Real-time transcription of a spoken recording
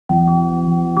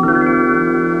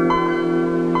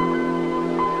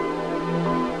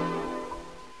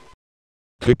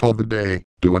Tip of the day,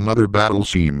 do another battle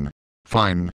scene.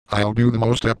 Fine, I'll do the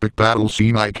most epic battle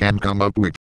scene I can come up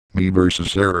with. Me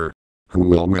versus error. Who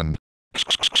will win?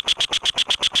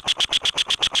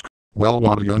 Well,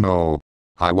 what do you know?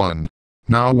 I won.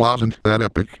 Now wasn't that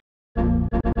epic?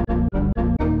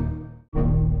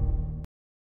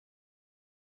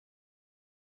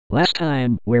 Last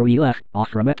time, where we left off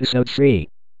from episode 3.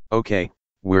 Okay,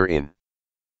 we're in.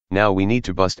 Now we need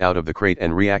to bust out of the crate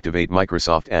and reactivate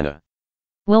Microsoft Anna.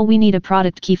 Will we need a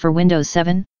product key for Windows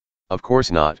 7? Of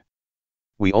course not.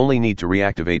 We only need to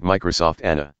reactivate Microsoft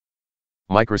Anna.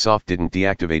 Microsoft didn't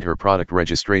deactivate her product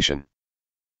registration.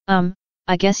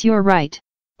 I guess you're right.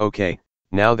 Okay,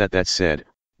 now that that's said,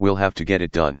 we'll have to get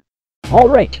it done.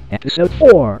 Alright, episode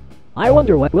 4. I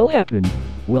wonder what will happen.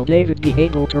 Will David be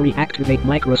able to reactivate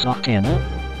Microsoft Anna?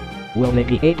 Will they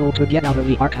be able to get out of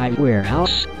the archive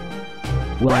warehouse?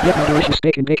 Will I get my delicious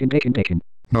bacon?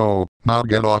 No, now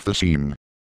get off the scene.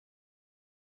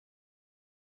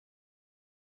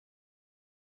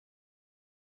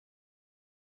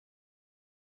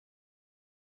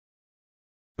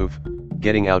 Oof,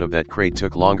 getting out of that crate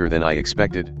took longer than I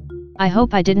expected. I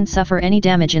hope I didn't suffer any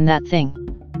damage in that thing.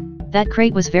 That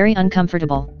crate was very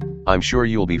uncomfortable. I'm sure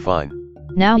you'll be fine.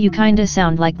 Now you kinda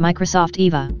sound like Microsoft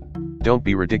Eva. Don't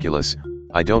be ridiculous,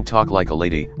 I don't talk like a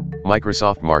lady,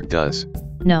 Microsoft Mark does.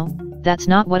 No, that's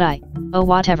not what Oh,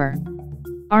 whatever.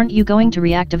 Aren't you going to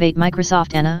reactivate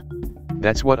Microsoft Anna?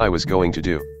 That's what I was going to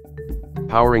do.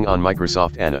 Powering on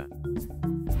Microsoft Anna.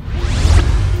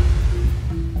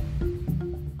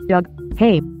 Doug,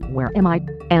 hey, where am I,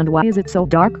 and why is it so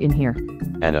dark in here?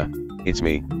 Anna, it's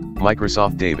me,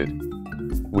 Microsoft David.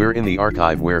 We're in the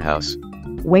archive warehouse.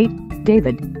 Wait,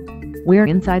 David. We're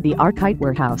inside the archive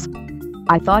warehouse.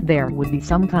 I thought there would be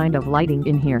some kind of lighting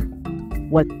in here.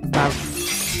 What about...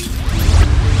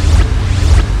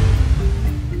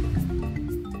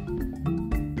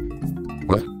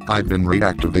 What? I've been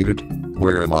reactivated?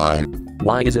 Where am I?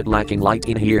 Why is it lacking light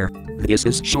in here? This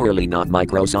is surely not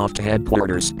Microsoft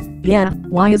headquarters. Yeah,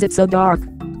 why is it so dark?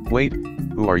 Wait,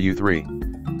 who are you three?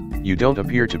 You don't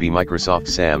appear to be Microsoft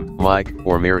Sam, Mike,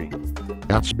 or Mary.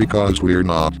 That's because we're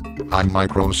not. I'm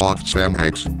Microsoft Sam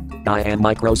X. I am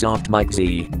Microsoft Mike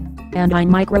Z. And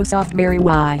I'm Microsoft Mary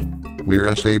Y. We're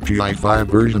SAPI 5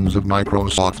 versions of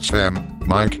Microsoft Sam,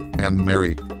 Mike, and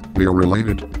Mary. We're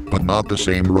related, but not the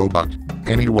same robot.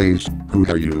 Anyways, who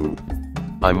are you?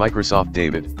 I'm Microsoft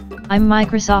David. I'm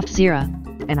Microsoft Zira.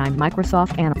 And I'm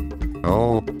Microsoft Anna.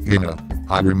 Oh, Hina,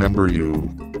 I remember you.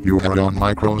 You had on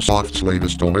Microsoft's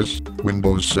latest OS,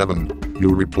 Windows 7.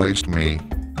 You replaced me.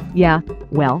 Yeah,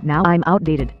 well, now I'm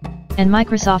outdated. And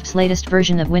Microsoft's latest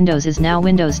version of Windows is now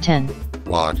Windows 10.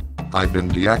 What? I've been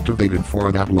deactivated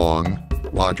for that long?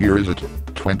 What year is it?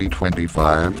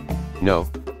 2025? No,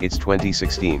 it's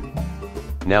 2016.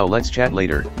 Now let's chat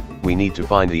later, we need to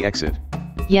find the exit.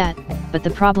 Yeah, but the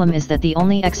problem is that the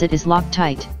only exit is locked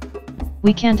tight.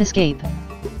 We can't escape.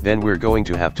 Then we're going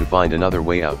to have to find another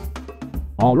way out.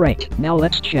 Alright, now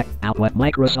let's check out what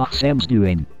Microsoft Sam's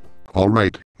doing.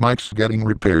 Alright, Mike's getting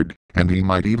repaired, and he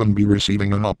might even be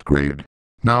receiving an upgrade.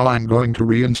 Now I'm going to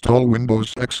reinstall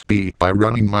Windows XP by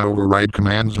running my override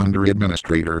commands under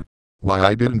administrator. Why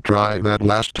I didn't try that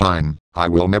last time, I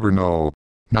will never know.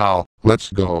 Now,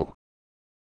 let's go.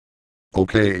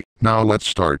 Okay, now let's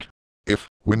start. If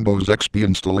Windows XP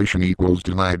installation equals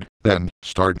denied, then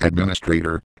start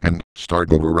administrator, and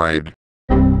start override.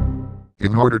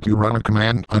 In order to run a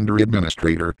command under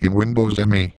administrator in Windows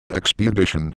ME XP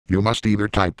Edition, you must either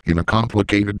type in a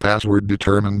complicated password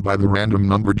determined by the random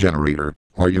number generator,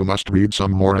 or you must read some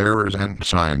more errors and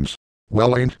signs.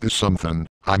 Well, ain't this something?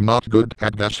 I'm not good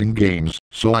at guessing games,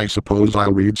 so I suppose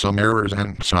I'll read some errors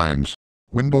and signs.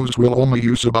 Windows will only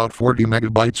use about 40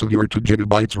 megabytes of your 2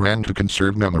 gigabytes RAM to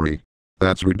conserve memory.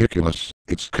 That's ridiculous.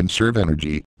 It's conserve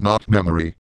energy, not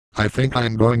memory. I think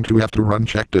I'm going to have to run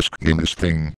check disk in this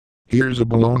thing. Here's a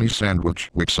bologna sandwich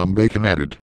with some bacon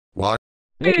added. What?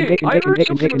 Bacon. I heard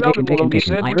something about bacon,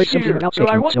 so I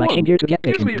came here to get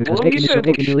bacon, because bacon is so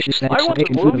bacon delicious that it's the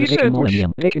bacon food of the bacon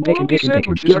millennium. Bacon, give me some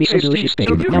delicious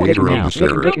bacon. Now bacon now.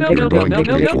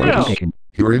 Bacon.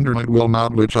 Your internet will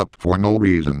not glitch up for no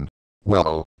reason.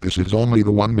 Well, this is only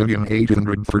the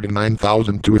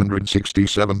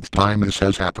 1,839,267th time this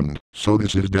has happened, so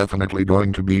this is definitely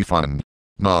going to be fun.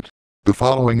 Not. The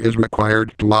following is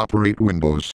required to operate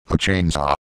Windows: a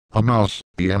chainsaw, a mouse,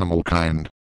 the animal kind,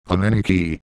 an any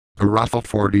key, a Raffle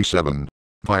 47,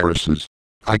 viruses.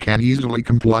 I can easily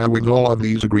comply with all of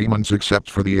these agreements except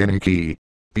for the any key.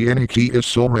 The any key is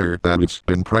so rare that it's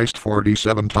been priced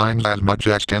 47 times as much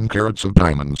as 10 carats of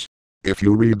diamonds. If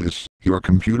you read this, your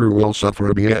computer will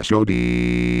suffer a BSOD.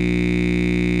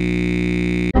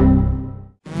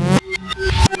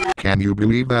 Can you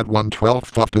believe that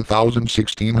 1/12 of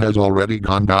 2016 has already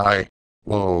gone by?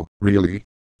 Whoa, really?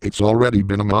 It's already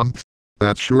been a month?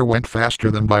 That sure went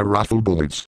faster than by raffle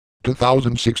bullets.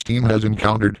 2016 has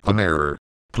encountered an error.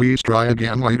 Please try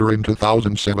again later in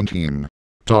 2017.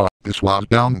 This was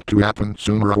bound to happen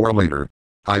sooner or later.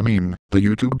 I mean, the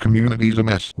YouTube community's a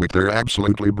mess with their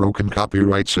absolutely broken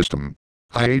copyright system.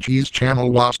 IHE's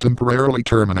channel was temporarily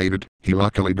terminated. He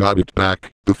luckily got it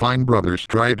back. The Fine brothers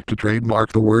tried to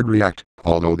trademark the word react,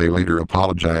 although they later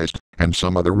apologized, and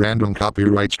some other random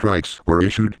copyright strikes were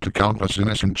issued to countless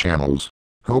innocent channels.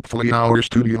 Hopefully our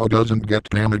studio doesn't get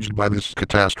damaged by this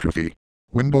catastrophe.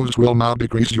 Windows will now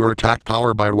decrease your attack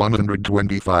power by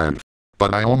 125.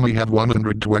 But I only have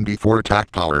 124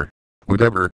 attack power.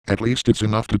 Whatever, at least it's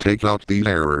enough to take out these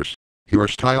errors. Your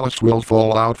stylus will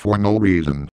fall out for no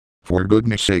reason. For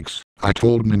goodness sakes, I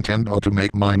told Nintendo to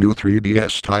make my new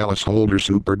 3DS stylus holder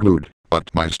super glued, but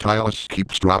my stylus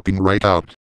keeps dropping right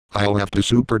out. I'll have to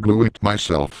super glue it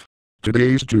myself.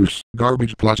 Today's juice,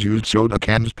 garbage plus used soda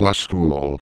cans plus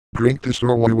school. Drink this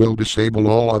or we will disable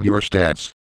all of your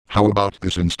stats. How about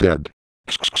this instead?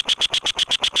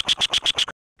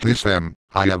 Listen,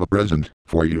 I have a present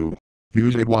for you.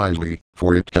 Use it wisely,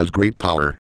 for it has great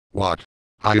power. What?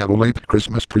 I have a late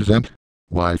Christmas present?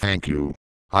 Why thank you.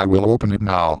 I will open it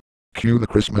now. Cue the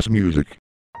Christmas music.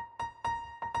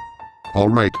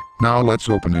 Alright, now let's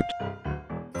open it.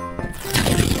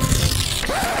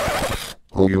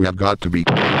 Oh, you have got to be.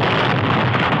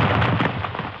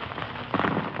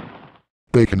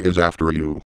 Bacon is after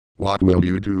you. What will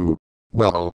you do?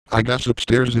 Well, I guess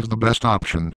upstairs is the best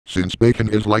option, since Bacon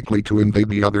is likely to invade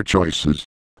the other choices.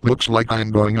 Looks like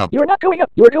I'm going up. You're not going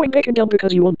up. You're going bacon down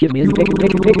because you won't give me any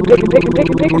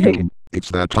bacon. It's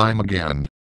that time again.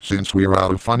 Since we're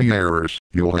out of funny errors,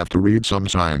 you'll have to read some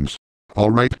signs.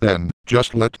 Alright then,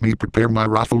 just let me prepare my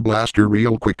raffle blaster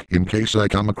real quick in case I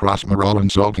come across moral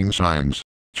insulting signs.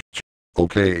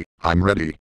 Okay, I'm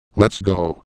ready. Let's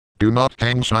go. Do not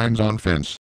hang signs on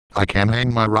fence. I can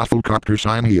hang my rafflecopter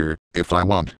sign here, if I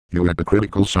want, you at the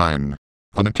critical sign.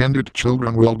 Unattended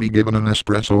children will be given an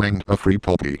espresso and a free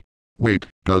puppy. Wait,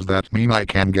 does that mean I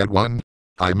can get one?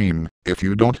 I mean, if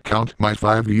you don't count my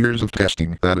 5 years of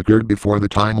testing that occurred before the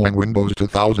time when Windows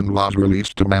 2000 was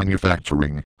released to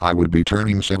manufacturing, I would be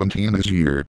turning 17 this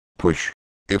year. Push.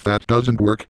 If that doesn't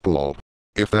work, pull.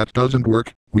 If that doesn't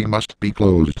work, we must be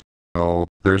closed. Oh,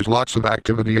 there's lots of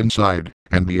activity inside,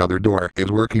 and the other door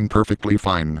is working perfectly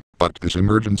fine, but this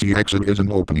emergency exit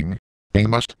isn't opening. They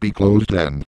must be closed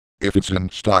then. If it's in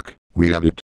stock, we have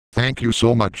it. Thank you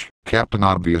so much, Captain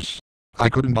Obvious. I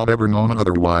couldn't have ever known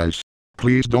otherwise.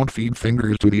 Please don't feed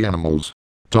fingers to the animals.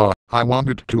 I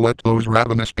wanted to let those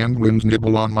ravenous penguins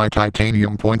nibble on my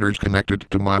titanium pointers connected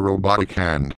to my robotic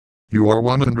hand. You are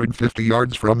 150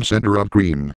 yards from center of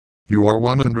green. You are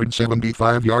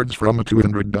 175 yards from a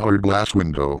 $200 glass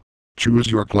window. Choose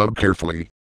your club carefully.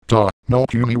 No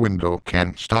puny window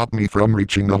can stop me from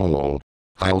reaching the hole.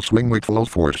 I'll swing with full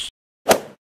force.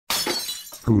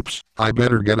 Oops, I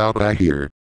better get out of here.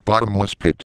 Bottomless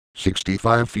pit.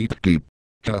 65 feet deep.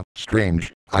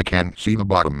 Strange, I can't see the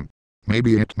bottom.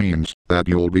 Maybe it means that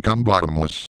you'll become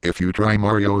bottomless if you try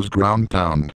Mario's ground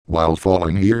pound while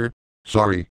falling here.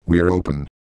 Sorry, we're open.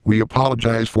 We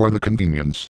apologize for the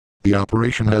convenience. The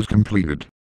operation has completed.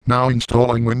 Now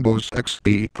installing Windows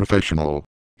XP Professional.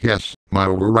 Yes, my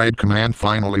override command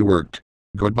finally worked.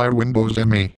 Goodbye Windows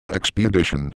ME XP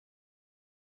Edition.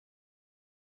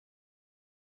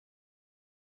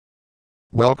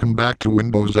 Welcome back to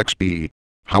Windows XP.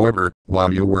 However,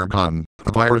 while you were gone,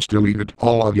 the virus deleted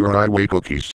all of your highway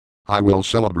cookies. I will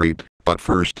celebrate, but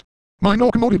first. My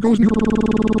locomotive goes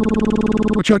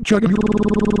chug chug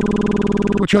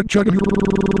chug chug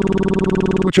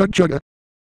chug chug.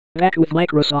 Back with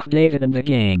Microsoft David and the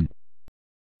gang.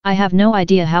 I have no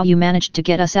idea how you managed to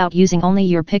get us out using only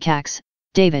your pickaxe,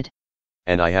 David.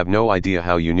 And I have no idea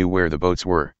how you knew where the boats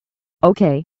were.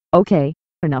 Okay,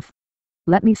 enough.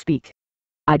 Let me speak.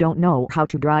 I don't know how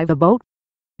to drive a boat.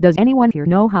 Does anyone here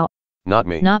know how? Not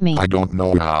me. Not me. I don't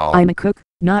know how. I'm a cook,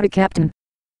 not a captain.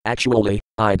 Actually,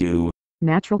 I do.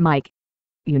 Natural Mike.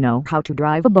 You know how to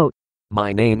drive a boat.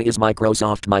 My name is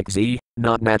Microsoft Mike Z,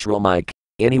 not Natural Mike.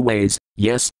 Anyways,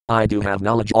 yes, I do have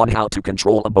knowledge on how to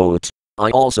control a boat.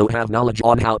 I also have knowledge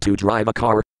on how to drive a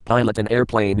car, pilot an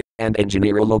airplane, and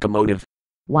engineer a locomotive.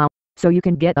 Wow, so you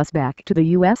can get us back to the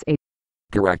USA.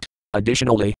 Correct.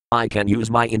 Additionally, I can use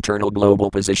my internal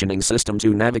global positioning system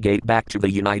to navigate back to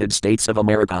the United States of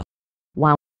America.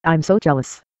 Wow, I'm so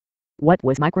jealous. What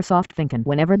was Microsoft thinking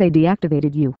whenever they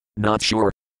deactivated you? Not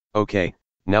sure. Okay,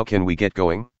 now can we get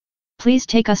going? Please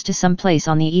take us to some place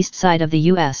on the east side of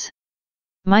the US.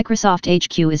 Microsoft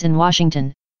HQ is in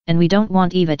Washington, and we don't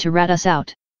want Eva to rat us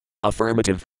out.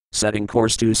 Affirmative. Setting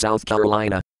course to South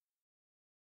Carolina.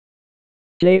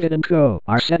 David and Co.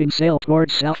 are setting sail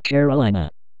towards South Carolina.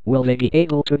 Will they be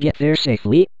able to get there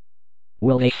safely?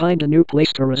 Will they find a new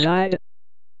place to reside?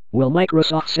 Will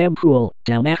Microsoft Sam cool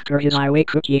down after his highway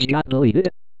cookies got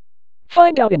deleted?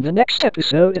 Find out in the next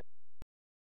episode.